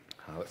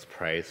Let's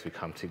pray as we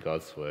come to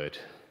God's word.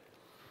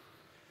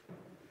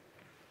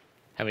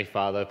 Heavenly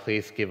Father,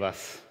 please give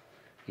us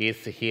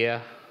ears to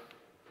hear,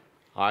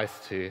 eyes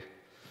to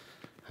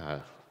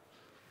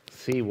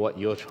see what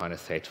you're trying to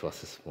say to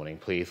us this morning.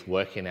 Please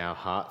work in our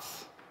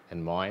hearts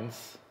and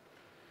minds.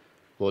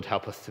 Lord,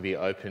 help us to be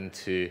open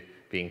to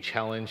being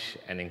challenged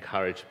and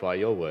encouraged by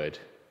your word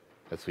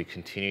as we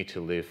continue to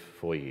live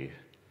for you.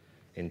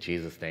 In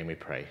Jesus' name we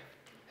pray.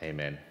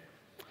 Amen.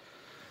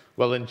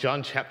 Well, in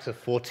John chapter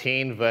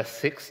 14, verse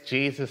 6,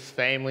 Jesus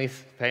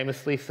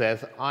famously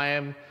says, "I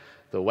am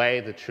the way,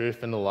 the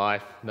truth, and the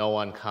life. No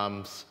one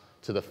comes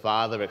to the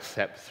Father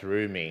except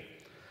through me."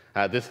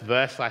 This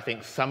verse, I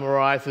think,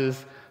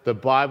 summarizes the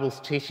Bible's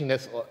teaching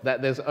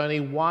that there's only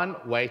one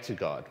way to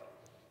God.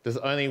 There's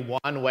only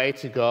one way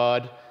to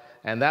God,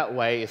 and that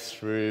way is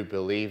through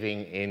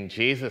believing in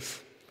Jesus.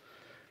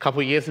 A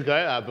couple of years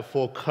ago,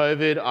 before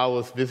COVID, I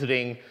was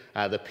visiting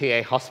the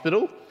PA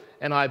hospital,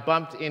 and I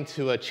bumped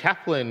into a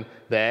chaplain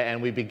there,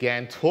 and we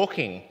began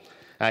talking.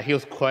 He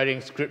was quoting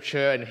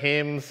scripture and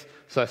hymns,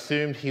 so I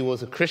assumed he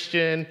was a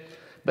Christian.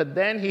 But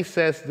then he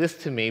says this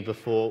to me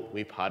before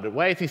we parted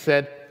ways. He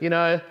said,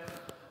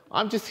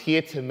 I'm just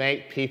here to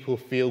make people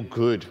feel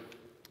good.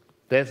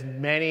 There's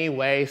many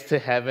ways to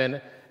heaven,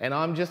 and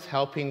I'm just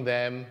helping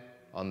them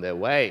on their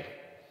way.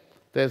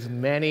 There's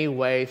many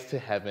ways to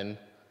heaven,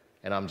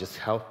 and I'm just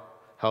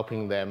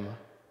helping them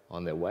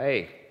on their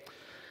way.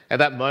 At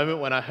that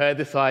moment when I heard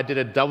this, I did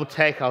a double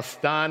take. I was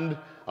stunned.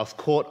 I was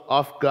caught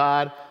off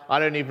guard. I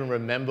don't even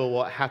remember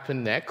what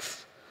happened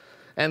next.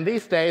 And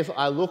these days,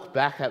 I look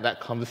back at that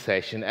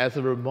conversation as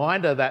a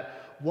reminder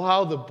that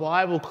while the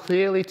Bible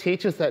clearly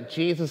teaches that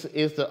Jesus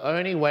is the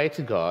only way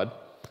to God,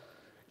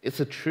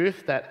 it's a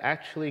truth that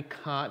actually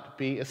can't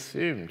be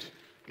assumed,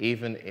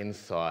 even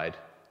inside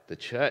the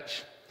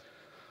church.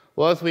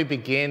 Well, as we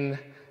begin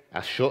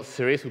our short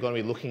series, we're going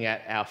to be looking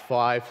at our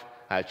 5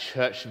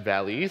 church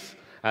values.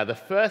 The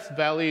first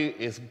value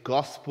is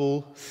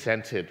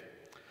gospel-centered.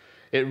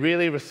 It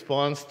really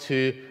responds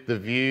to the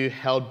view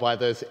held by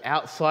those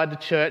outside the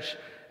church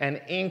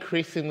and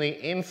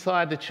increasingly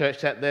inside the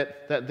church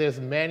that there's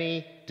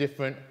many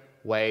different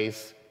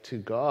ways to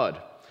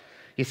God.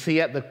 You see,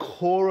 at the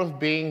core of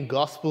being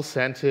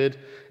gospel-centered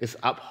is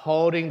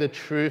upholding the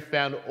truth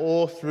found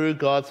all through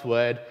God's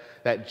word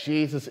that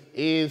Jesus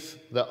is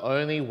the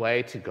only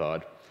way to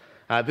God.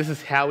 This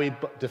is how we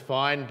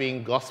define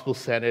being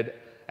gospel-centered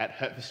at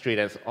Hertford Street,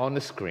 as on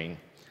the screen.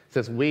 It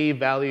says, we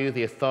value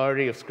the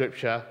authority of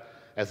Scripture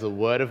as the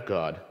Word of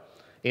God.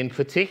 In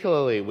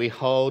particularly, we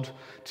hold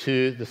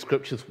to the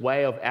Scripture's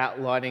way of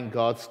outlining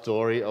God's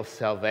story of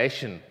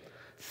salvation,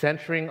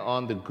 centering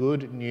on the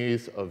good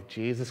news of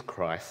Jesus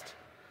Christ,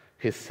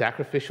 his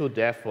sacrificial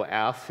death for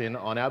our sin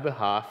on our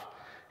behalf,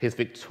 his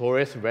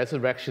victorious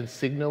resurrection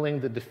signaling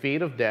the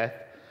defeat of death,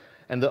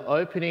 and the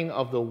opening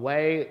of the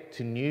way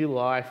to new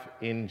life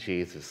in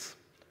Jesus.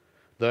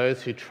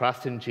 Those who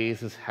trust in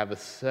Jesus have a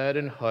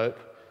certain hope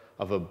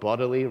of a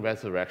bodily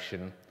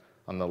resurrection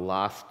on the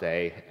last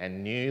day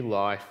and new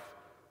life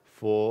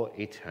for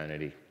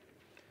eternity.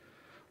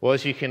 Well,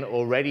 as you can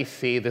already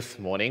see this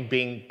morning,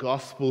 being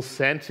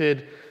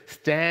gospel-centered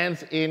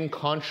stands in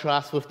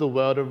contrast with the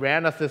world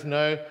around us. There's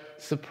no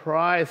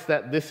surprise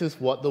that this is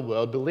what the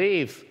world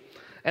believes.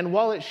 And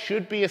while it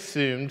should be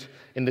assumed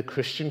in the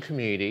Christian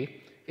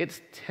community, it's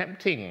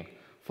tempting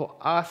for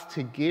us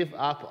to give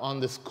up on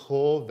this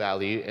core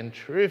value and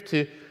truth,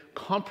 to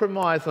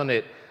compromise on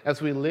it as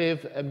we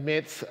live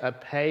amidst a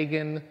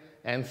pagan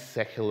and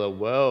secular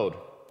world.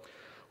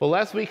 Well,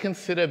 as we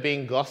consider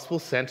being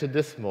gospel-centered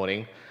this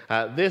morning,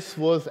 this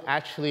was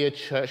actually a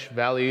church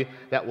value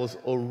that was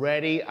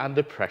already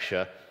under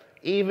pressure,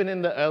 even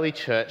in the early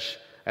church,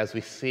 as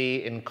we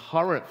see in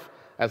Corinth,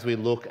 as we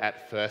look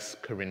at 1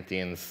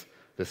 Corinthians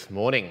this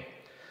morning.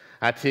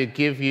 To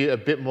give you a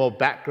bit more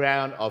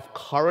background of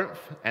Corinth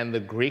and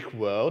the Greek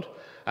world,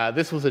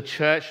 this was a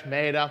church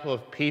made up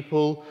of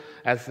people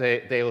as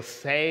they were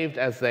saved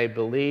as they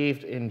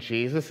believed in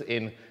Jesus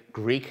in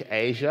Greek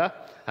Asia.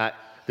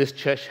 This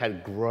church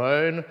had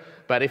grown,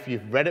 but if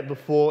you've read it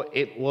before,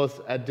 it was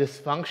a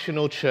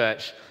dysfunctional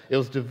church. It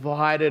was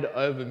divided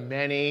over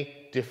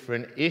many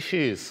different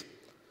issues.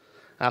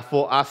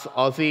 For us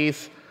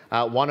Aussies,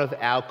 one of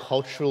our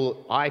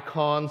cultural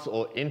icons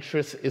or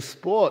interests is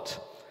sport.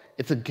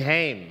 It's a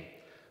game,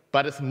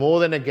 but it's more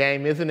than a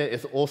game, isn't it?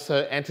 It's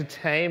also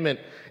entertainment.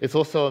 It's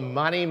also a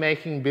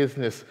money-making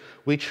business.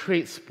 We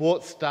treat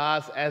sports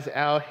stars as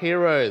our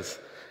heroes,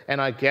 and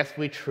I guess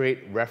we treat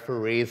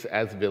referees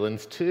as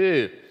villains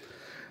too.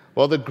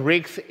 Well, the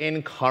Greeks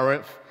in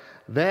Corinth,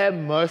 their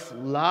most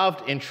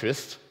loved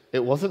interest,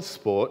 it wasn't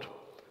sport,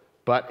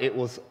 but it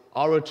was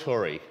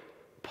oratory,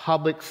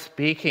 public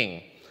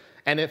speaking.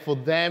 And for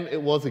them,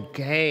 it was a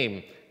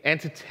game,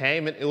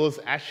 entertainment. It was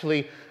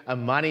actually a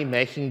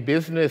money-making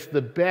business.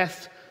 The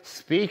best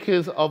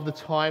speakers of the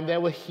time, they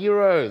were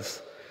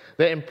heroes.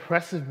 Their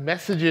impressive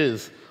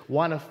messages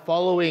won a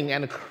following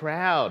and a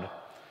crowd.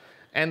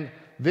 And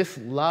this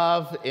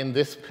love in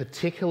this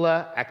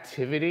particular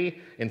activity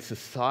in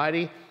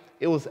society,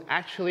 it was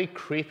actually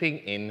creeping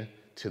in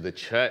to the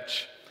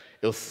church.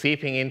 It was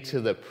seeping into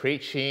the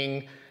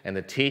preaching and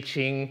the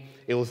teaching.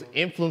 It was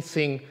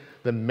influencing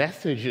the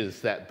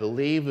messages that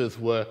believers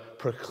were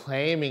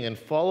proclaiming and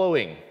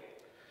following.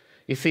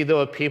 You see, there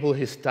were people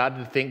who started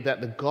to think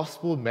that the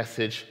gospel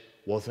message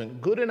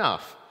wasn't good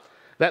enough,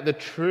 that the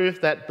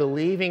truth that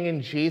believing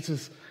in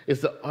Jesus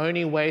is the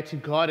only way to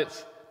God,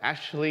 it's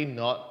actually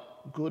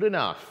not good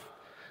enough,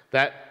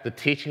 that the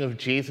teaching of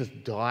Jesus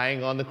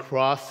dying on the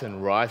cross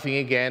and rising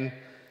again,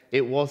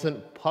 it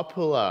wasn't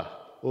popular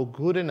or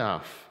good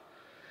enough.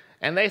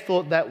 And they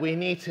thought that we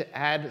need to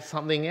add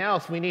something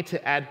else. We need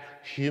to add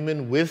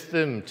human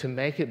wisdom to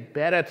make it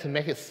better, to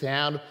make it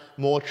sound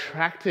more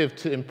attractive,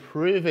 to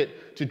improve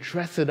it, to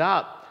dress it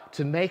up,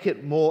 to make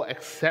it more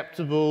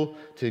acceptable,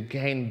 to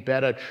gain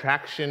better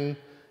traction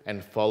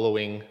and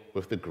following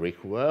with the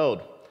Greek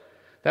world.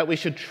 That we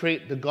should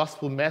treat the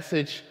gospel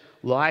message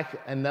like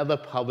another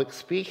public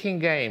speaking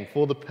game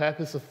for the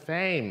purpose of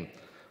fame,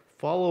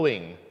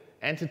 following,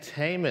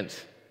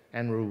 entertainment,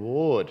 and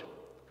reward.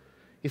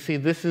 You see,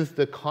 this is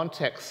the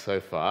context so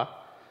far.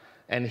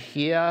 And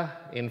here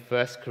in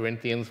 1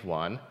 Corinthians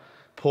 1,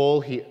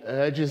 Paul, he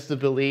urges the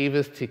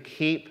believers to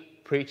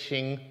keep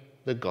preaching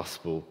the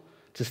gospel,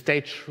 to stay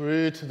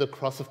true to the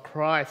cross of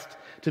Christ,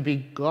 to be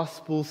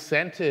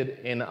gospel-centered,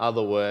 in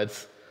other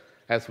words,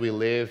 as we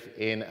live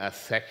in a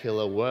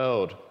secular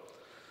world.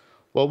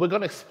 Well, we're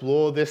going to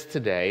explore this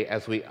today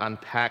as we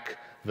unpack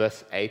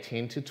verse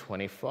 18 to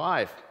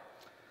 25.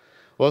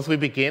 Well, as we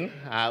begin,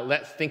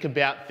 let's think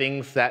about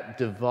things that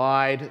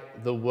divide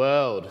the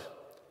world.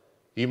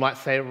 You might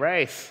say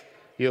race.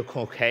 You're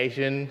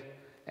Caucasian,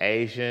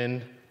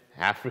 Asian,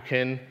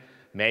 African.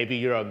 Maybe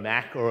you're a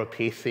Mac or a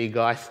PC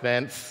guy,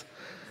 Spence.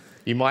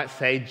 You might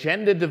say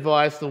gender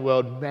divides the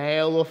world,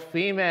 male or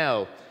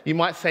female. You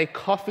might say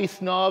coffee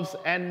snobs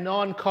and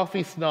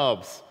non-coffee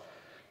snobs.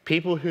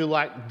 People who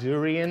like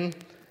durian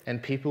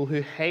and people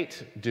who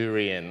hate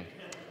durian.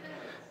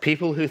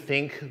 People who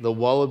think the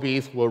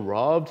wallabies were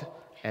robbed,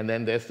 and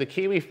then there's the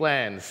kiwi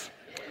flans.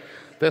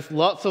 There's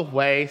lots of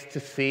ways to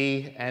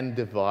see and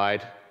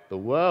divide the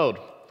world.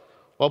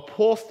 Well,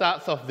 Paul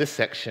starts off this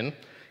section.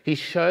 He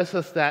shows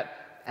us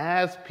that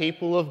as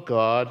people of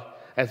God,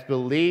 as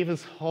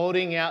believers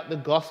holding out the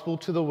gospel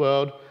to the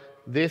world,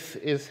 this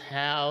is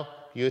how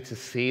you're to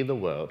see the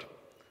world.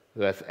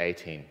 Verse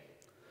 18.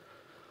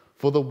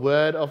 For the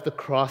word of the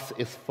cross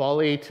is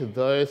folly to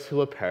those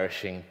who are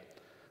perishing,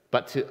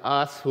 but to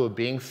us who are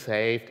being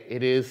saved,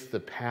 it is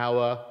the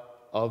power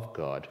of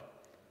God.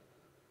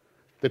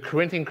 The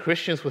Corinthian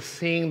Christians were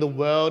seeing the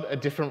world a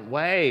different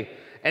way,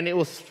 and it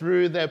was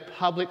through their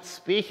public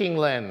speaking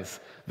lens.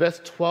 Verse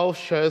 12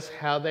 shows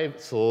how they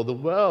saw the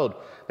world.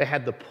 They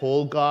had the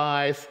Paul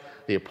guys,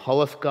 the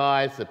Apollos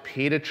guys, the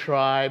Peter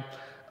tribe,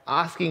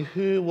 asking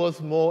who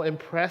was more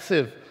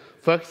impressive,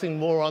 focusing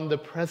more on the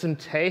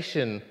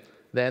presentation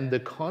than the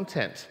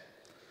content.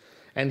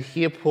 And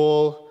here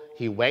Paul,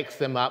 he wakes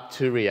them up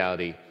to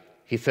reality.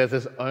 He says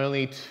there's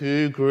only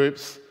two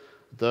groups,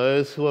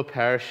 those who are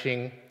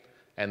perishing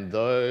and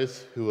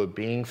those who are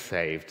being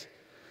saved.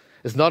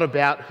 It's not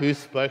about who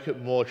spoke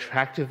it more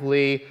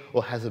attractively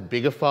or has a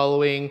bigger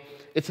following.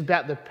 It's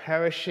about the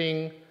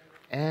perishing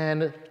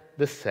and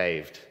the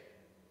saved.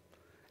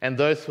 And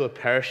those who are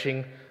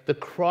perishing, the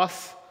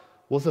cross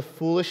was a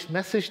foolish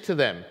message to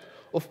them.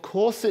 Of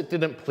course it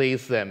didn't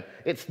please them.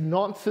 It's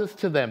nonsense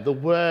to them. The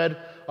word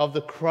of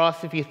the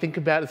cross, if you think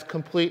about it, is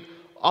complete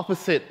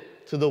opposite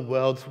to the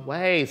world's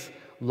ways.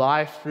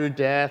 Life through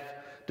death,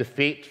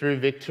 defeat through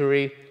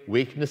victory,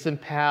 weakness and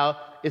power.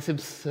 It's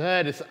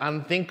absurd, it's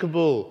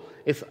unthinkable,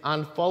 it's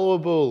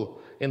unfollowable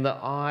in the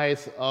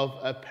eyes of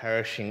a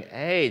perishing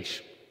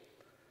age.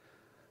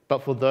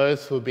 But for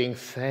those who are being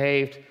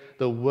saved,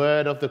 the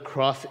word of the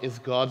cross is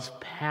God's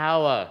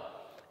power.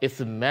 It's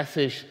the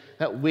message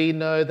that we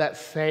know that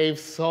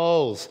saves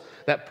souls,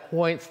 that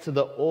points to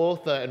the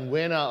author and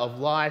winner of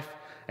life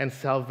and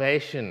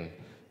salvation,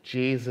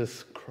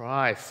 Jesus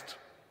Christ.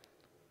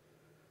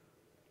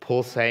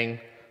 Paul's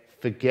saying,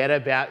 forget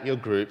about your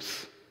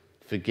groups,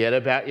 forget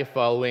about your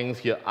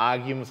followings, your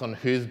arguments on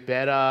who's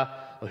better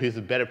or who's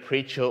a better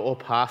preacher or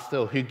pastor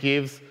or who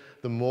gives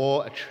the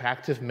more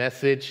attractive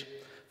message.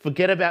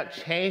 Forget about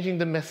changing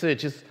the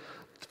message.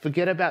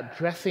 Forget about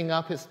dressing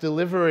up its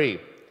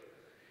delivery.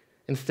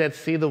 Instead,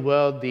 see the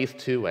world these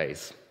two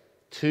ways,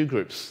 two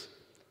groups,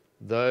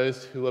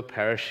 those who are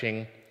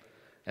perishing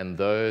and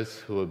those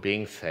who are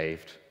being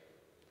saved.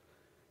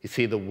 You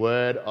see, the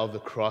word of the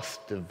cross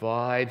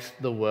divides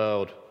the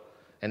world,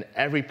 and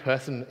every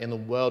person in the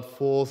world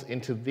falls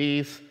into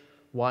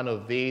one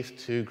of these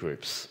two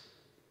groups.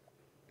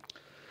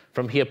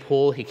 From here,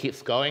 Paul, he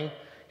keeps going.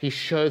 He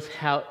shows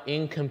how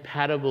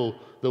incompatible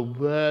the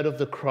word of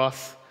the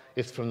cross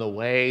is from the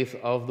ways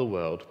of the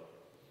world.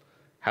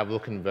 Have a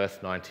look in verse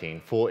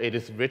 19. For it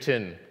is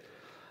written,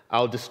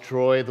 I'll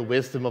destroy the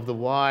wisdom of the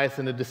wise,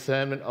 and the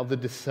discernment of the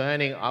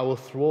discerning I will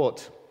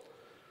thwart.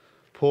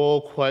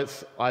 Paul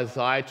quotes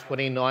Isaiah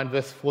 29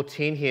 verse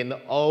 14 here in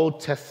the Old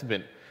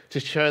Testament to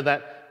show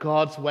that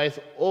God's ways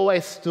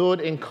always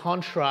stood in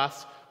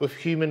contrast with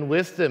human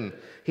wisdom.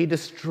 He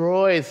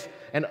destroys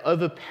and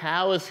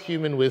overpowers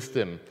human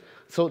wisdom.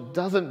 So it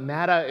doesn't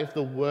matter if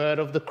the word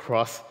of the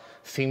cross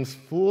seems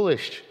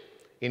foolish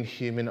in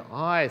human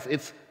eyes.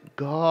 It's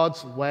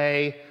God's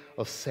way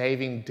of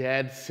saving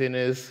dead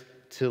sinners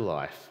to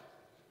life.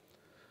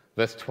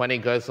 Verse 20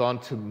 goes on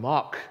to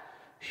mock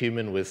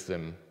human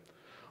wisdom.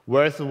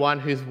 Where's the one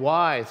who's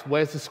wise?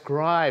 Where's the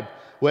scribe?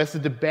 Where's the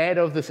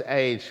debater of this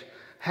age?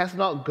 Has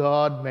not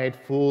God made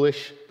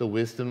foolish the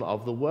wisdom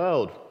of the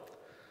world?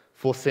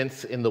 For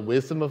since in the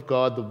wisdom of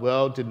God the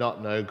world did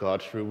not know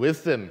God through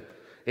wisdom,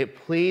 it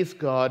pleased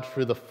God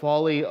through the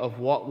folly of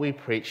what we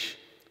preach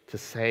to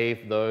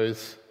save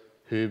those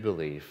who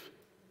believe.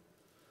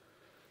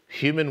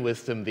 Human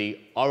wisdom, the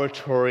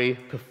oratory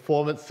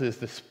performances,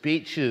 the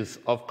speeches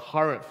of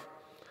Corinth,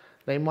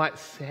 they might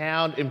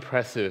sound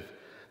impressive.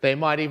 They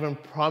might even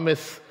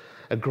promise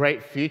a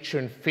great future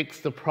and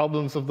fix the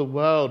problems of the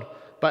world,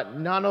 but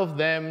none of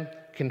them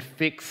can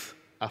fix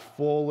a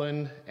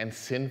fallen and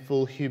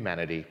sinful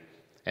humanity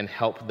and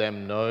help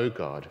them know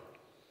God.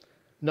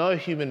 No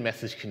human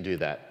message can do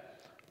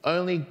that.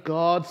 Only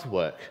God's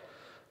work,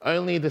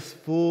 only this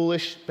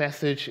foolish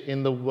message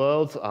in the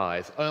world's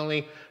eyes,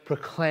 only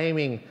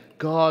proclaiming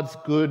God's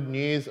good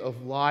news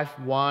of life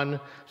won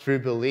through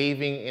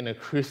believing in a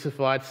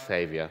crucified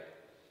Saviour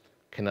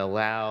can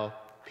allow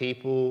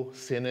people,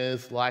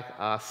 sinners like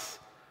us,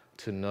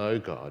 to know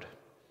God.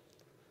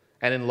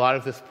 And in light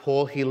of this,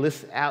 Paul, he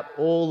lists out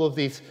all of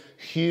these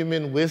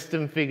human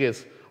wisdom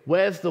figures.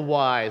 Where's the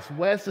wise?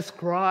 Where's the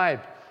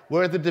scribe?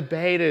 Where are the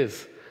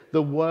debaters?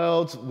 The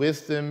world's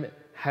wisdom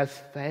has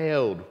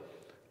failed.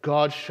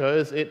 God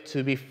shows it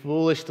to be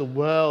foolish. The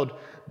world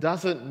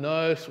doesn't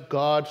know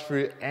God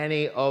through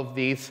any of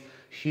these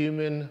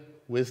human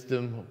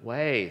wisdom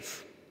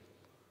ways.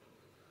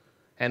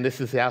 And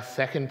this is our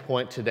second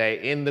point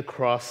today. In the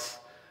cross,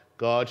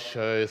 God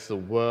shows the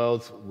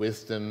world's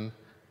wisdom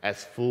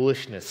as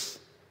foolishness.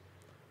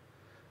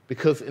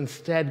 Because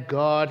instead,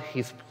 God,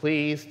 he's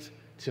pleased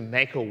to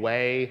make a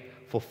way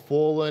for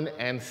fallen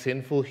and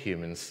sinful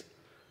humans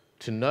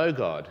to know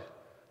God,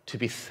 to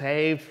be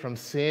saved from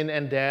sin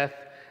and death,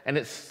 and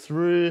it's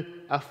through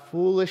a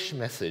foolish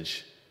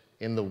message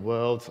in the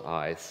world's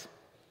eyes.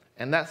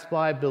 And that's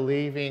by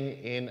believing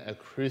in a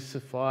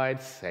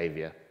crucified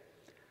Saviour,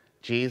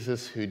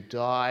 Jesus, who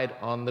died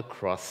on the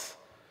cross,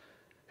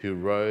 who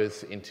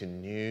rose into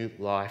new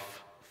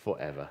life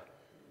forever.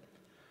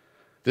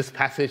 This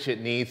passage,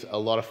 it needs a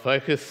lot of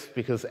focus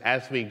because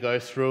as we go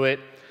through it,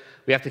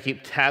 we have to keep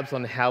tabs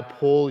on how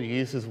Paul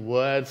uses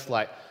words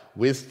like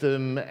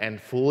wisdom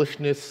and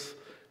foolishness,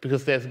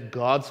 because there's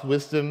God's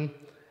wisdom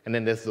and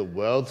then there's the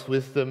world's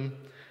wisdom,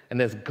 and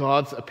there's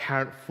God's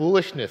apparent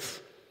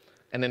foolishness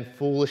and then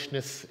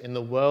foolishness in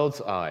the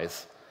world's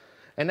eyes.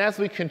 And as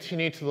we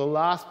continue to the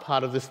last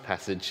part of this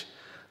passage,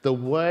 the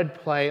word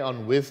play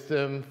on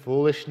wisdom,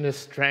 foolishness,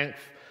 strength,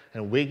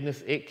 and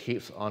weakness, it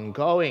keeps on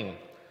going.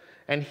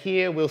 And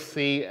here we'll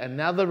see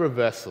another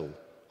reversal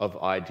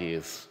of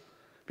ideas,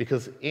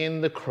 because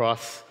in the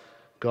cross,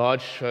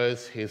 God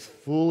shows his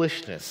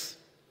foolishness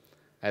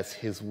as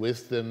his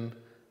wisdom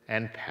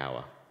and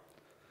power.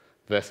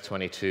 Verse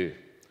 22,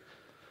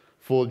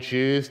 for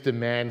Jews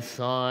demand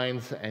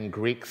signs and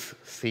Greeks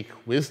seek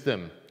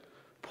wisdom.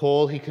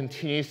 Paul, he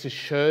continues to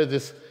show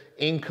this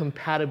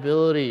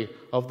incompatibility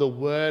of the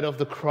word of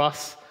the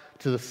cross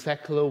to the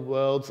secular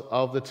worlds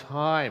of the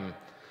time.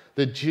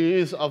 The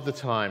Jews of the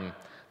time,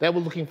 they were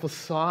looking for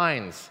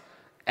signs,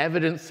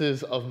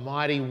 evidences of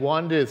mighty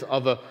wonders,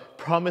 of a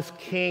promised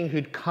king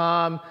who'd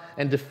come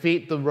and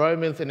defeat the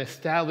Romans and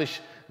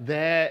establish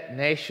their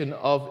nation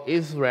of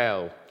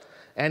Israel.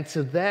 And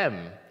to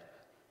them,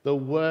 the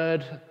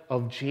word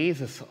of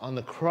Jesus on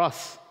the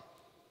cross,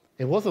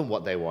 it wasn't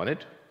what they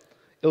wanted.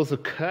 It was a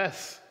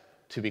curse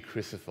to be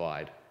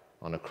crucified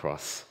on a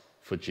cross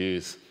for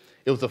Jews.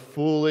 It was a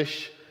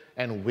foolish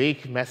and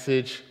weak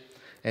message,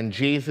 and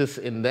Jesus,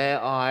 in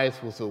their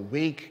eyes, was a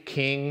weak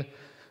king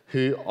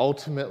who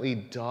ultimately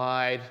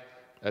died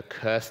a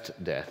cursed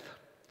death.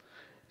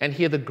 And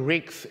here the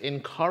Greeks in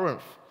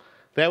Corinth,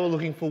 they were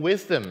looking for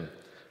wisdom,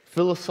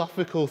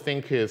 philosophical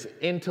thinkers,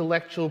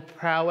 intellectual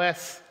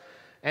prowess,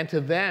 and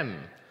to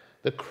them,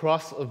 the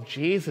cross of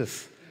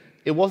Jesus,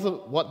 it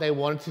wasn't what they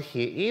wanted to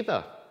hear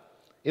either.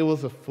 It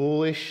was a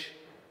foolish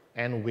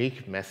and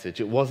weak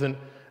message. It wasn't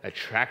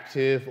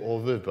attractive or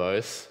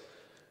verbose.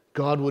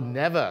 God would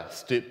never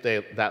stoop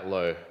that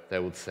low, they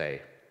would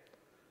say.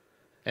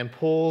 And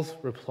Paul's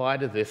reply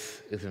to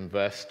this is in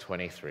verse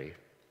 23.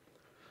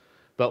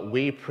 But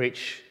we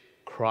preach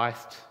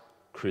Christ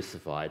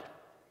crucified,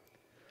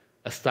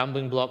 a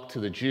stumbling block to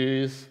the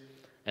Jews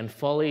and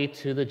folly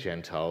to the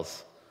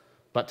Gentiles.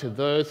 But to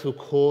those who are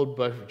called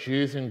both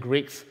Jews and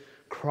Greeks,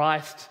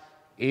 Christ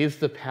is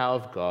the power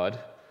of God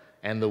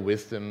and the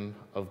wisdom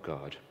of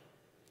God.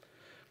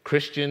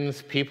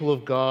 Christians, people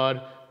of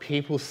God,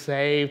 people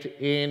saved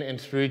in and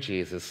through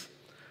Jesus,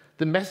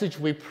 the message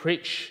we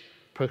preach,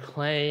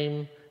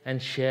 proclaim,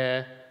 and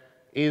share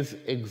is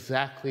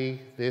exactly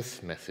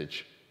this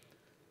message: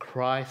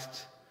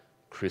 Christ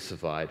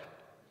crucified.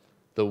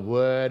 the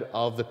word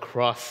of the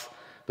cross,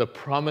 the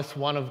promised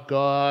one of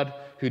God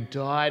who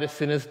died a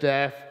sinner's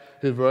death,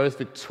 who rose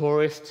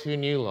victorious to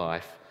new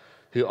life,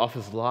 who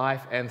offers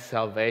life and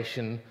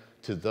salvation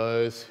to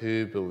those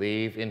who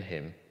believe in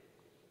him.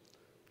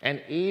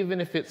 And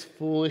even if it's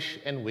foolish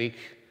and weak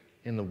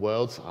in the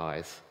world's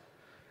eyes,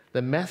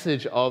 the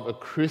message of a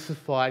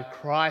crucified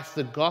Christ,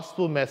 the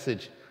gospel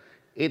message,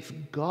 it's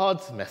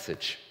God's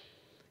message.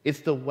 It's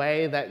the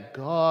way that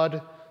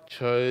God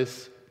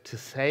chose to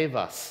save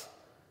us.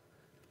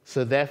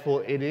 So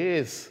therefore, it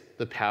is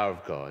the power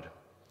of God,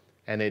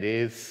 and it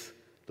is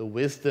the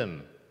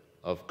wisdom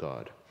of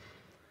God.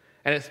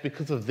 And it's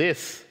because of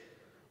this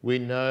we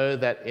know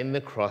that in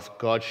the cross,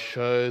 God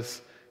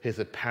shows his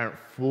apparent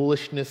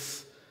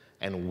foolishness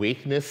and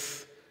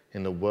weakness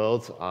in the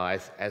world's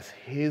eyes as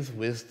his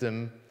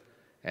wisdom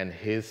and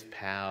his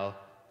power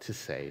to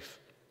save.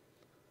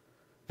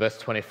 Verse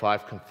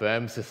 25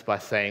 confirms this by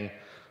saying,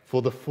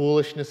 "For the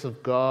foolishness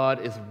of God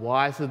is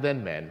wiser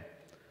than men,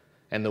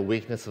 and the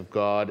weakness of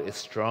God is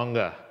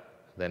stronger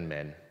than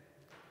men."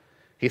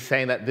 He's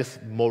saying that this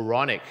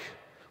moronic,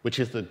 which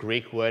is the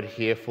Greek word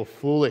here for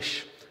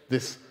foolish,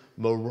 this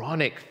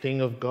moronic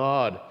thing of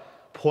God,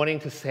 pointing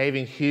to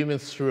saving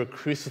humans through a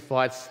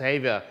crucified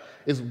Savior,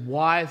 is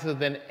wiser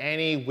than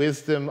any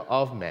wisdom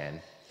of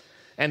man.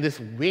 And this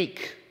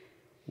weak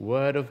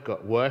word of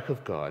God, work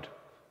of God,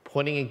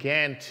 pointing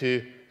again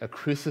to a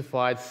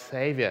crucified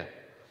Savior,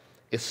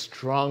 is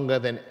stronger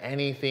than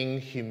anything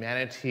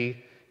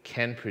humanity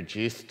can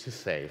produce to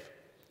save.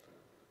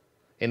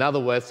 In other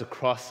words, the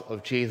cross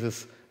of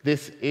Jesus,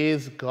 this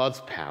is God's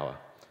power.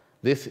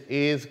 This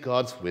is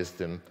God's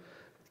wisdom,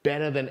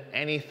 better than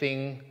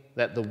anything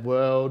that the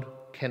world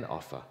can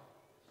offer.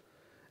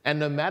 And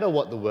no matter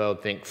what the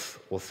world thinks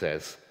or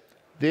says,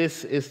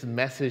 this is the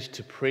message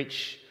to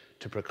preach,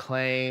 to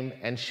proclaim,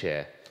 and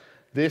share.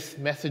 This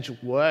message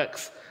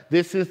works.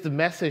 This is the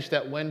message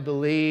that when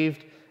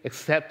believed,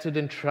 accepted,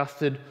 and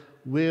trusted,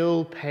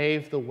 will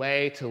pave the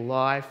way to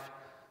life,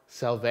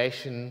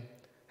 salvation,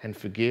 and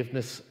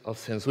forgiveness of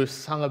sins. We've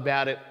sung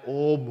about it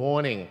all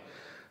morning.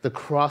 The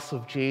cross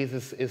of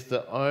Jesus is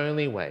the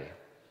only way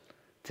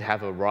to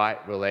have a right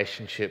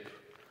relationship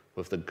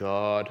with the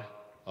God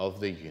of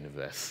the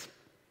universe.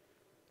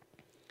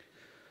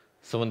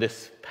 So in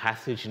this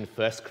passage in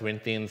 1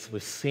 Corinthians,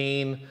 we've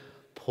seen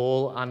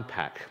Paul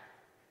unpack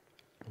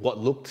what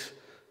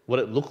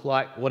it looked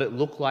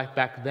like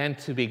back then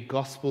to be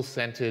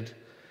gospel-centered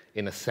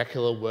in a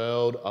secular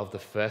world of the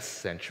first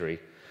century,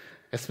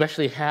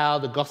 especially how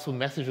the gospel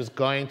message was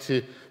going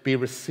to be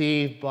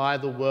received by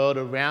the world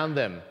around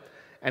them.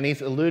 And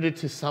he's alluded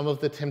to some of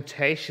the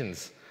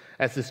temptations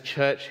as this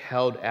church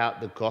held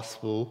out the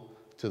gospel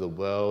to the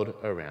world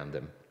around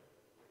them.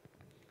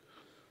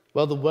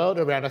 Well, the world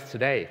around us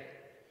today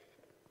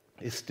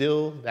is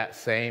still that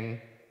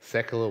same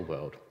secular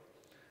world.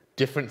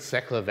 Different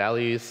secular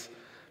values,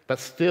 but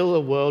still a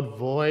world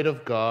void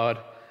of God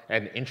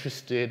and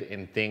interested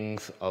in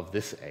things of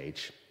this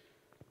age.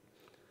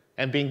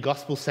 And being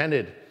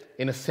gospel-centered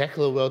in a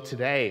secular world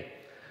today,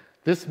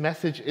 this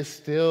message is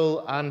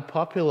still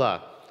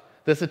unpopular.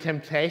 There's a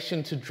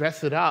temptation to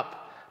dress it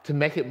up, to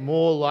make it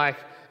more like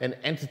an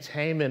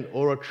entertainment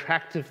or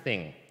attractive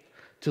thing,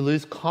 to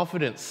lose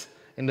confidence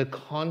in the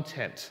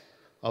content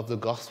of the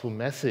gospel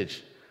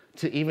message,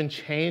 to even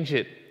change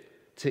it,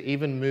 to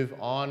even move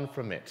on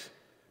from it,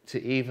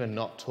 to even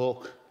not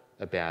talk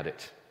about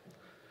it.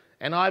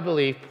 And I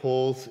believe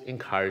Paul's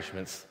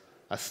encouragements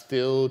are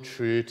still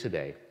true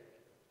today.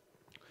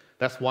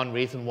 That's one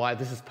reason why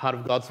this is part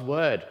of God's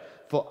word,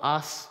 for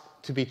us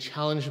to be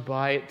challenged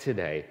by it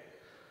today.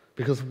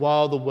 Because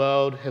while the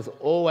world has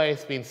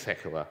always been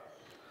secular,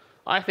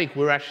 I think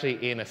we're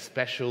actually in a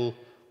special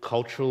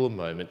cultural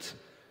moment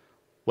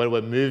where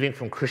we're moving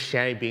from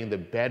Christianity being the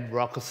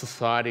bedrock of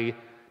society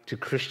to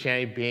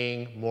Christianity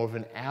being more of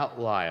an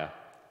outlier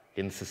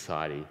in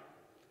society.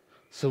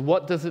 So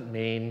what does it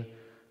mean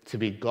to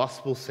be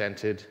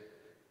gospel-centered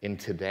in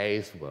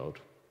today's world?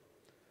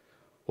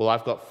 Well,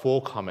 I've got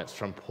 4 comments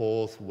from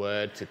Paul's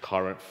word to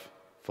Corinth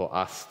for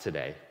us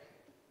today.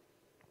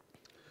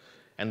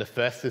 And the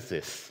first is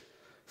this: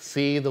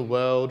 see the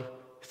world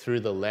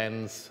through the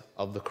lens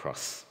of the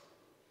cross.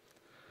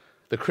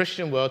 The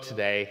Christian world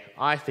today,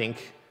 I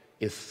think,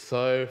 is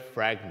so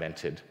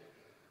fragmented.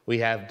 We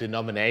have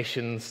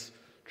denominations,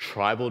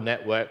 tribal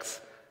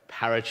networks,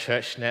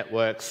 parachurch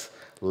networks,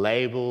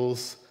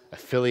 labels,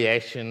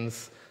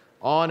 affiliations,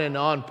 on and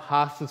on,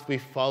 pastors we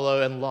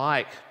follow and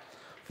like.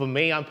 For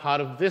me, I'm part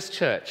of this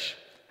church,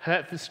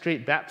 Hertford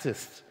Street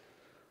Baptist.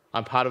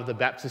 I'm part of the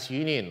Baptist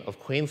Union of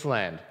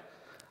Queensland.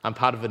 I'm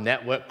part of a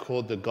network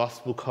called the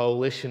Gospel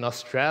Coalition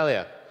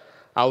Australia.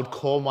 I would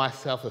call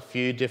myself a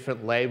few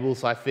different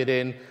labels I fit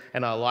in,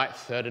 and I like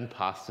certain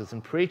pastors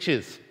and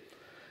preachers.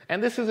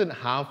 And this isn't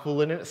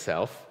harmful in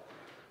itself,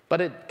 but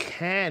it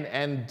can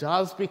and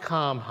does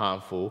become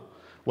harmful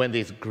when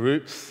these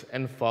groups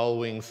and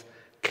followings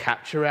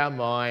capture our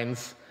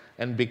minds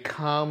and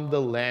become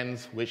the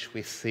lens which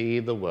we see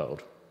the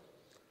world.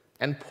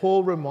 And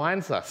Paul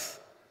reminds us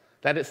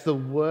that it's the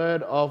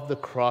word of the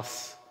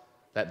cross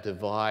that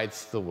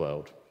divides the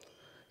world.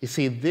 You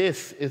see,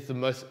 this is the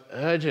most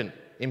urgent,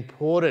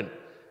 important,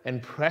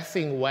 and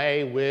pressing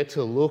way we're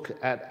to look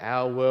at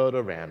our world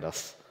around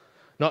us.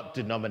 Not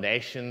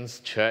denominations,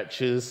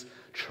 churches,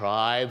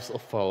 tribes, or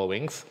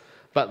followings,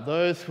 but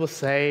those who are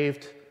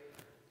saved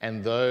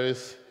and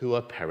those who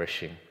are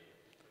perishing.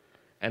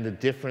 And the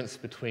difference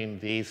between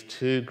these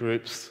two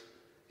groups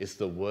is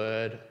the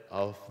word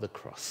of the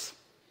cross.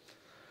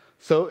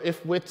 So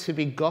if we're to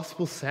be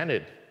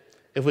gospel-centered,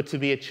 if we're to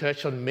be a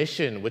church on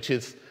mission, which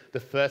is the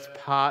first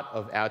part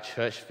of our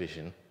church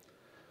vision,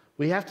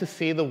 we have to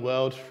see the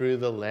world through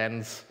the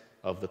lens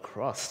of the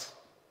cross.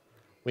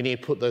 We need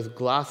to put those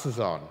glasses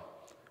on.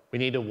 We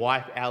need to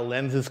wipe our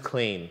lenses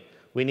clean.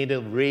 We need to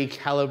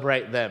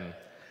recalibrate them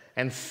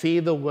and see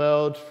the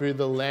world through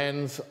the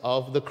lens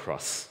of the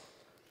cross.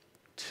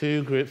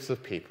 Two groups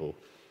of people,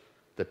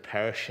 the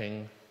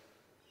perishing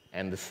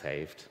and the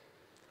saved.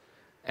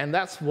 And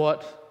that's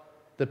what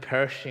the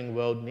perishing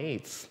world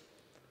needs.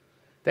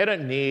 They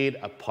don't need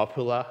a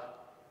popular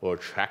or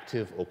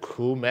attractive or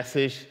cool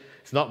message.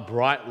 It's not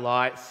bright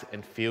lights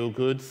and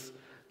feel-goods.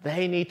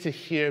 They need to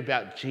hear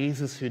about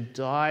Jesus who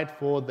died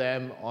for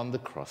them on the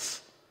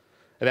cross,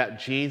 about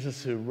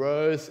Jesus who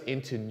rose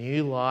into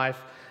new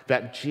life,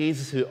 about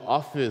Jesus who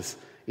offers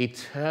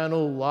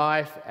eternal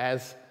life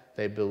as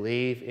they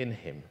believe in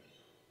him.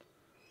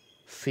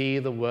 See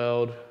the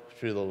world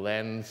through the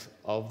lens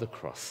of the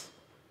cross.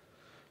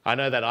 I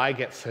know that I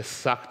get so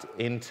sucked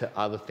into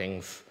other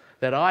things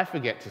that I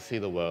forget to see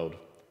the world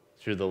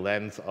through the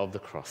lens of the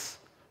cross.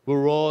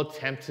 We're all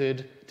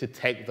tempted to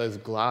take those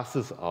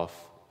glasses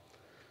off,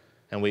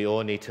 and we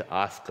all need to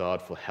ask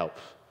God for help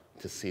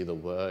to see the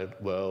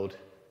world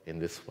in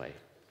this way.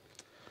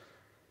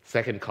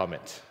 Second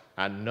comment,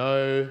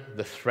 know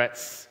the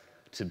threats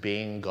to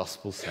being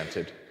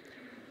gospel-centered.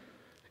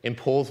 In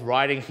Paul's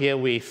writing here,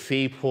 we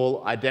see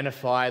Paul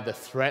identify the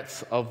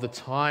threats of the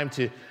time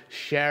to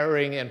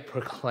sharing and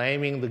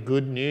proclaiming the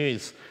good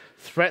news,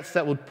 threats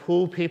that would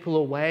pull people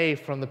away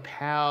from the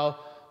power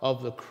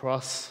of the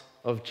cross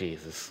of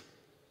Jesus.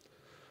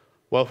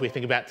 Well, if we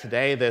think about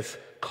today, there's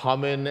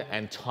common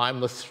and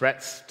timeless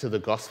threats to the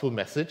gospel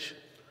message.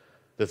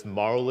 There's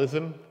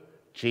moralism,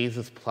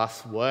 Jesus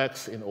plus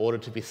works in order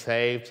to be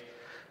saved.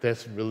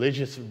 There's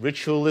religious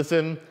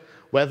ritualism.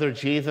 Whether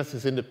Jesus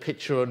is in the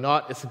picture or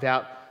not, it's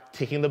about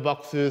ticking the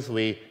boxes.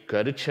 We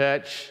go to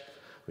church,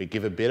 we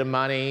give a bit of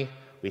money,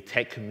 we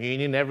take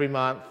communion every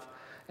month,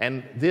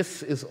 and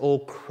this is all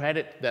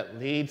credit that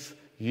leads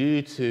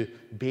you to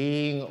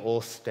being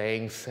or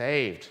staying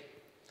saved.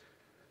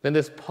 Then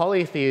there's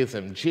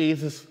polytheism,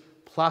 Jesus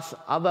plus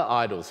other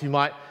idols. You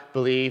might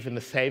believe in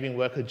the saving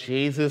work of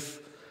Jesus,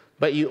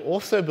 but you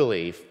also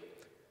believe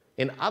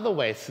in other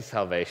ways to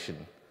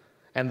salvation,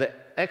 and the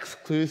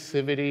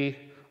exclusivity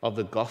of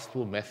the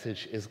gospel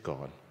message is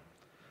gone.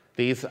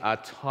 These are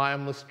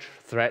timeless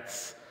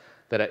threats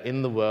that are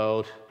in the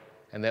world,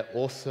 and they're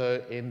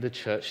also in the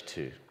church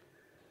too.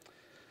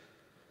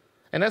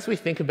 And as we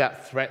think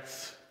about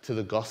threats to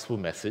the gospel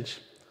message,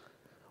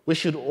 we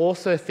should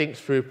also think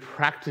through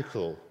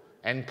practical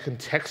and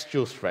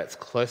contextual threats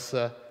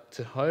closer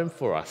to home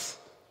for us.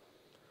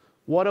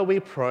 What are we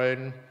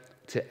prone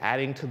to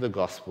adding to the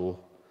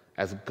gospel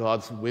as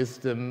God's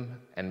wisdom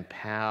and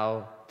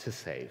power to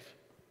save?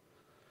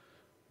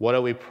 What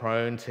are we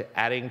prone to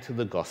adding to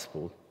the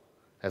gospel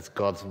as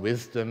God's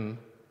wisdom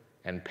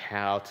and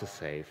power to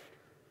save?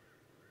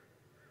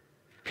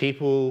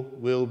 People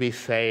will be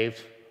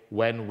saved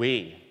when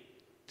we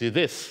do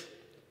this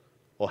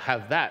or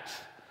have that.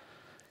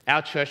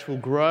 Our church will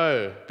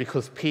grow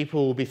because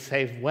people will be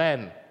saved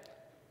when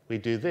we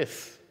do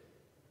this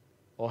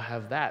or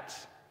have that.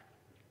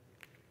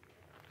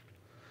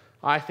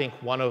 I think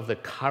one of the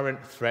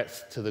current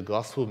threats to the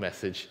gospel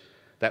message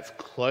that's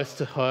close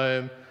to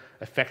home,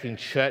 affecting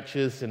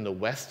churches in the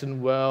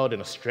Western world,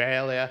 in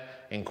Australia,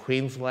 in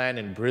Queensland,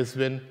 in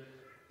Brisbane,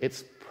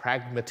 it's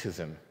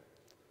pragmatism.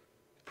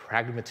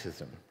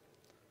 Pragmatism.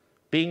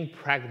 Being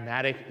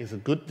pragmatic is a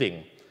good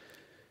thing.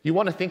 You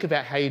want to think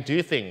about how you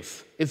do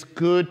things. It's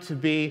good to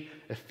be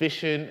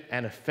efficient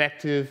and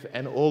effective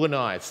and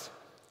organized.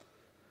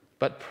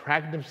 But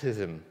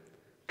pragmatism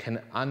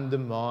can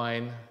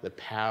undermine the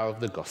power of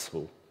the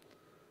gospel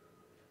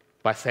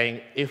by saying,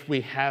 if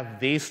we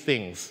have these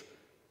things,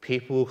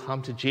 people will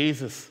come to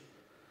Jesus.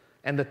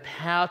 And the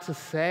power to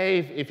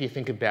save, if you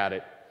think about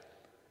it,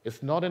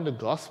 it's not in the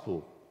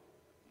gospel,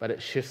 but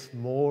it shifts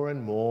more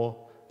and more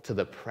to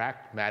the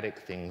pragmatic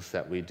things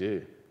that we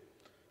do.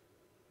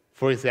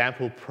 For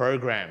example,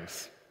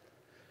 programs.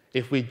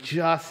 If we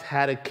just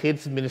had a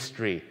kids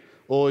ministry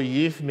or a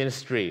youth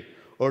ministry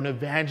or an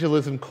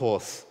evangelism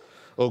course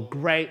or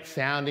great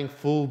sounding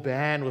full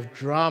band with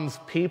drums,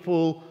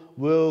 people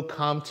will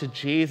come to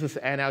Jesus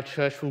and our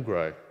church will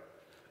grow.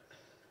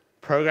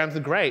 Programs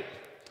are great,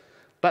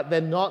 but they're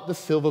not the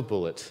silver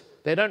bullet.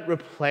 They don't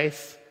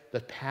replace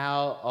the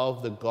power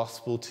of the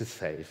gospel to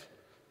save.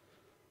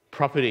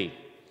 Property.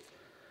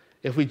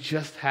 If we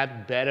just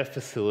had better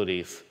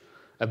facilities,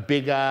 a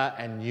bigger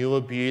and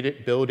newer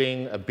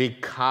building, a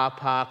big car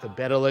park, a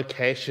better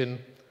location,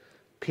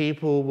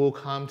 people will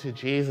come to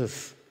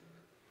Jesus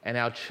and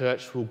our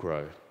church will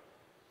grow.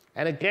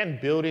 And again,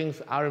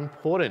 buildings are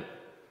important,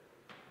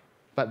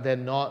 but they're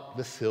not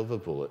the silver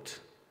bullet.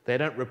 They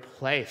don't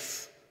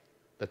replace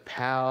the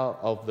power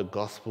of the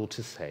gospel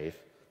to save.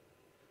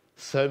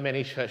 So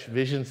many church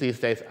visions these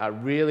days are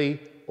really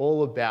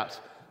all about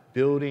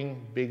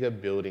building bigger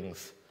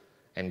buildings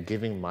and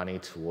giving money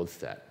towards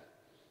that.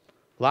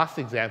 Last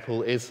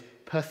example is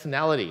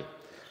personality.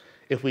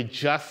 If we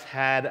just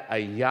had a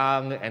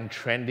young and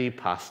trendy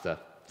pastor,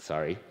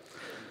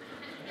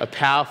 a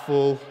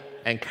powerful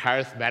and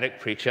charismatic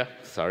preacher,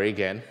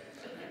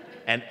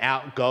 an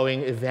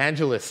outgoing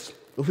evangelist,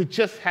 if we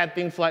just had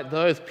things like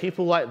those,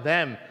 people like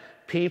them,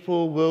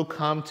 people will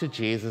come to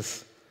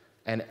Jesus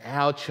and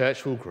our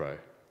church will grow.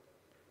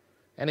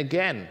 And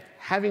again,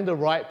 having the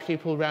right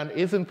people around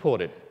is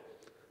important,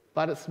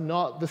 but it's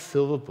not the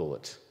silver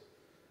bullet.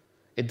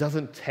 It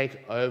doesn't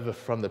take over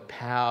from the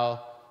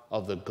power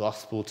of the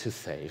gospel to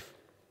save.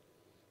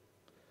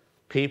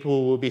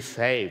 People will be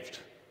saved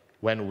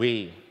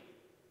when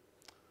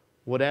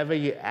whatever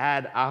you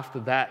add after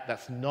that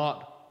that's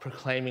not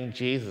proclaiming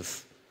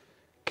Jesus,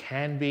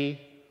 can be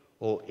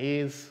or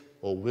is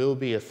or will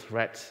be a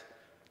threat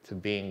to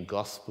being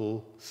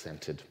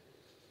gospel-centered.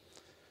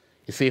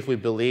 You see, if we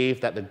believe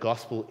that the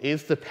gospel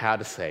is the power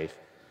to save,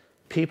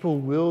 people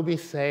will be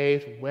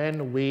saved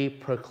when we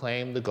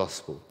proclaim the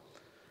gospel.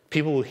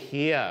 People will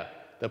hear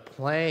the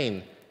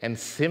plain and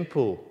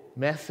simple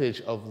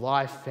message of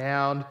life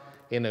found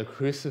in a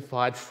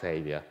crucified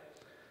Savior.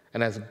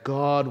 And as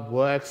God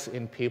works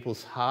in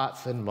people's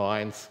hearts and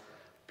minds,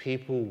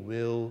 people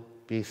will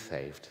be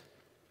saved.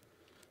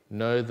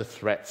 Know the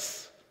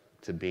threats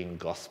to being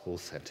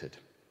gospel-centered.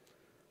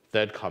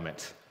 Third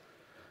comment,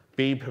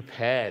 be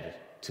prepared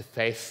to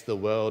face the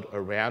world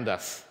around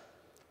us.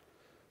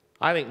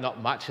 I think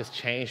not much has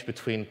changed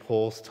between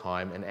Paul's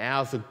time and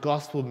ours. The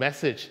gospel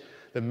message,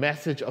 the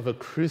message of a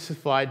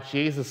crucified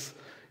Jesus,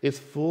 is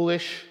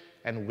foolish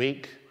and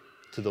weak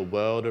to the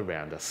world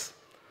around us.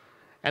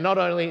 And not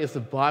only is the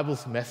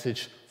Bible's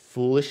message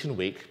foolish and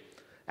weak,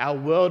 our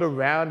world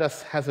around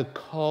us has a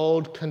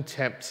cold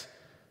contempt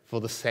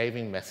for the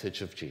saving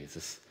message of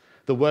Jesus.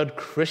 The word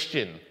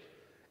Christian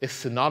is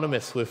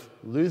synonymous with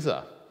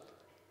loser,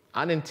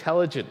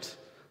 unintelligent,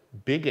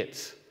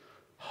 bigot,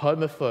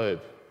 homophobe,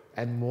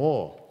 and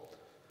more.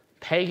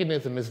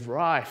 Paganism is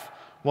rife.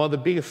 One of the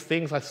biggest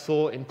things I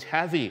saw in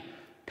Tassie,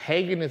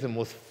 paganism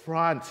was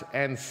front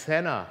and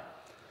center.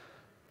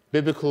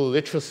 Biblical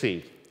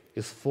literacy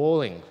is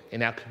falling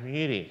in our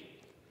community,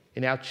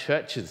 in our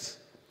churches,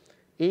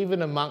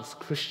 even amongst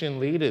Christian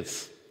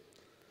leaders.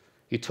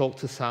 You talk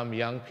to some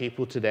young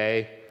people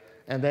today,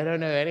 and they don't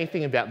know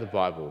anything about the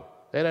Bible.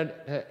 They don't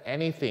know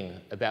anything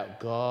about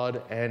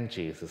God and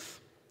Jesus.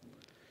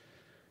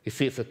 You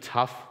see, it's a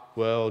tough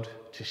world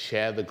to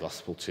share the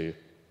gospel to.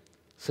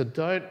 So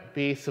don't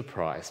be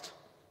surprised.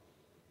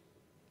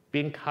 Be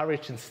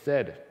encouraged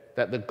instead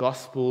that the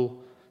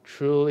gospel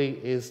truly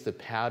is the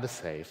power to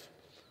save.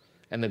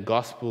 And the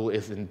gospel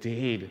is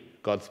indeed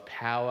God's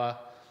power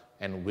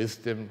and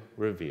wisdom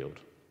revealed.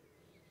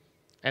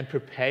 And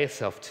prepare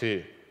yourself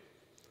too.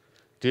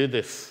 Do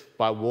this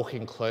by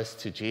walking close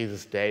to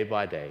Jesus day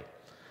by day.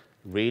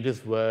 Read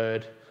his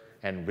word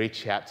and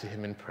reach out to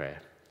him in prayer.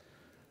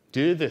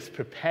 Do this,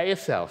 prepare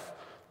yourself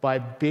by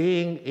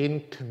being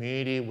in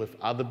community with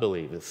other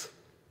believers.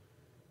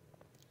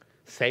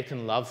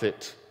 Satan loves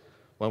it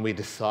when we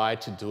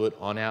decide to do it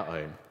on our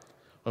own.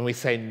 When we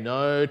say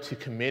no to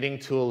committing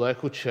to a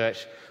local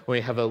church, when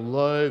we have a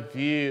low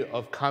view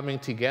of coming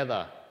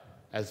together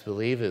as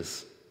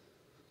believers.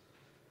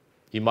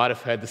 You might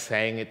have heard the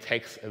saying, it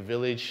takes a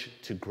village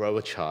to grow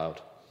a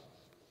child.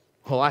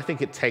 Well, I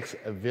think it takes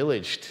a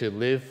village to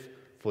live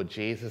for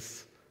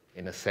Jesus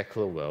in a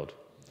secular world.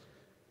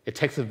 It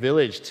takes a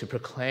village to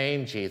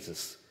proclaim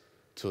Jesus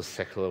to a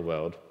secular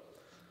world.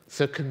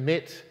 So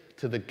commit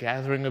to the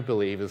gathering of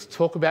believers.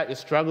 Talk about your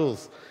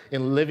struggles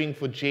in living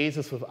for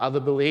Jesus with other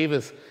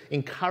believers.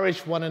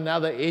 Encourage one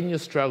another in your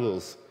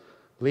struggles.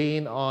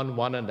 Lean on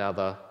one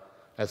another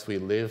as we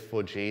live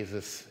for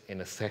Jesus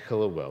in a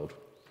secular world.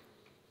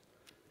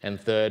 And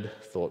third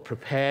thought,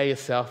 prepare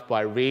yourself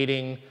by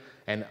reading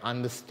and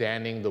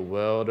understanding the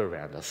world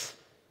around us.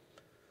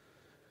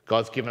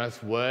 God's given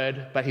us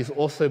word, but he's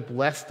also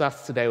blessed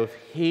us today with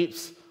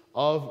heaps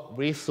of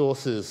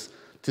resources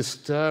to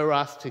stir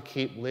us to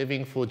keep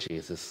living for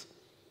Jesus.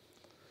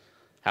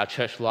 Our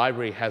church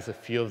library has a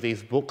few of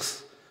these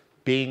books,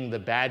 Being the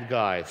Bad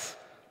Guys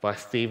by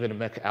Stephen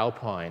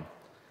McAlpine,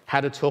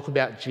 How to Talk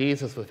About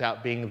Jesus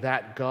Without Being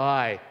That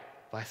Guy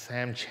by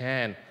Sam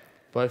Chan,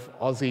 both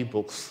Aussie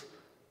books,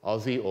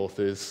 Aussie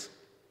authors,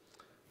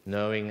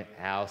 Knowing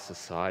Our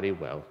Society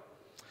Well.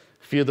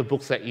 A few of the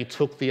books that you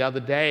took the other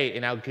day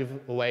in our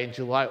giveaway in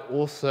July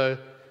also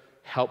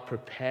help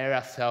prepare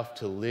ourselves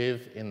to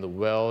live in the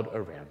world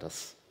around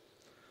us.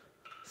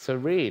 So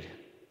read,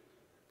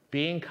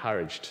 be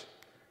encouraged,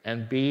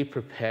 and be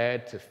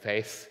prepared to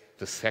face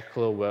the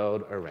secular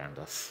world around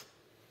us.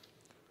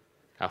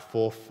 Our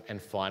fourth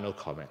and final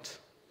comment: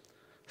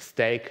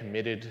 stay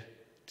committed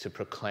to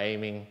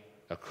proclaiming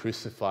a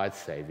crucified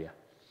Saviour.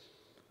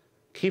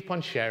 Keep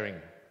on sharing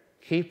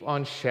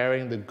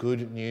the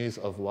good news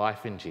of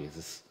life in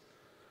Jesus.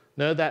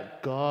 Know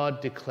that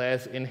God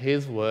declares in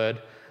his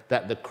word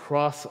that the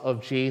cross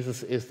of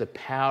Jesus is the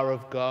power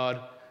of God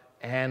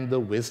and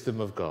the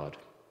wisdom of God.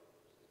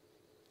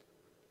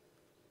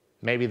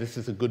 Maybe this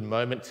is a good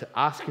moment to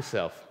ask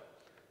yourself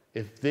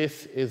if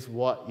this is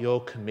what you're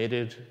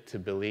committed to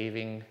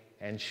believing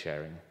and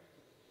sharing: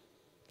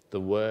 the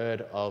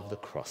word of the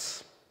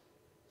cross.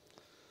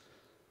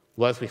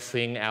 Well, as we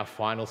sing our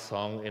final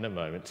song in a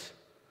moment,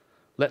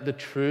 let the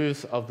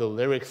truths of the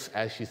lyrics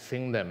as you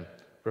sing them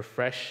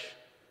refresh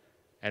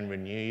and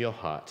renew your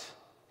heart,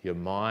 your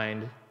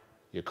mind,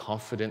 your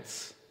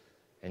confidence,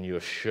 and your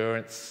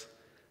assurance,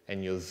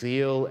 and your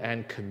zeal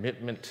and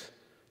commitment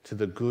to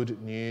the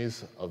good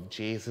news of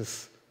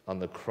Jesus on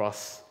the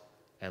cross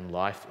and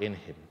life in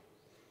him.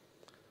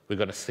 We're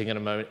going to sing in a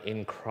moment,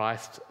 "In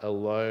Christ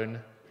alone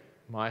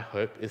my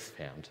hope is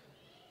found.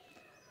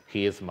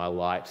 He is my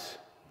light,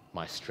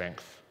 my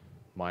strength,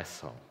 my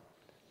song."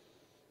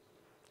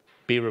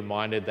 Be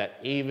reminded that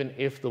even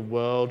if the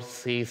world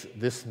sees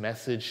this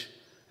message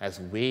as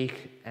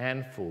weak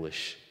and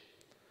foolish,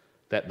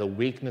 that the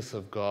weakness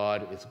of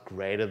God is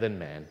greater than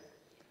man,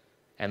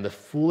 and the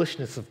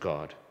foolishness of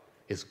God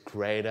is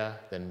greater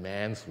than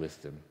man's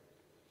wisdom,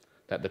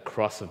 that the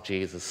cross of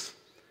Jesus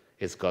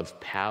is God's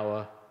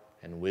power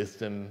and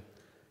wisdom,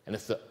 and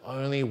it's the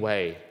only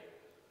way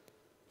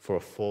for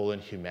a fallen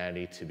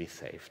humanity to be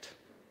saved.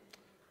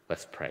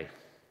 Let's pray.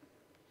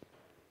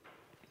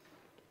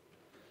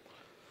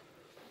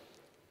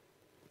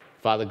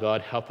 Father God,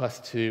 help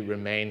us to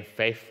remain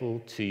faithful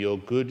to your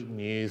good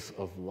news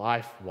of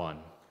life won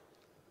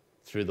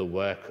through the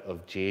work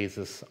of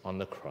Jesus on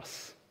the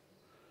cross.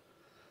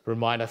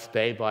 Remind us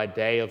day by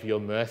day of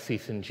your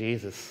mercies in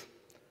Jesus.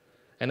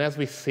 And as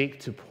we seek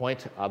to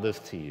point others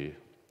to you,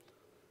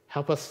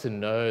 help us to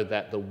know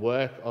that the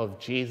work of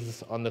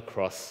Jesus on the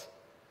cross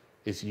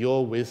is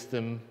your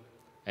wisdom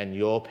and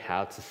your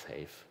power to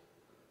save.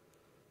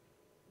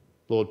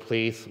 Lord,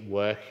 please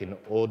work in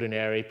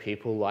ordinary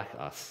people like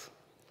us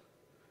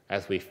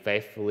as we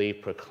faithfully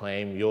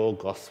proclaim your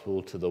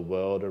gospel to the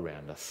world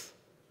around us,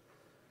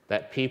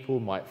 that people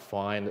might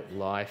find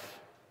life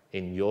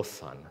in your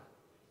Son,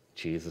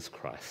 Jesus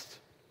Christ.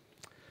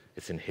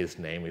 It's in his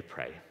name we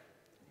pray.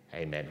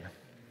 Amen.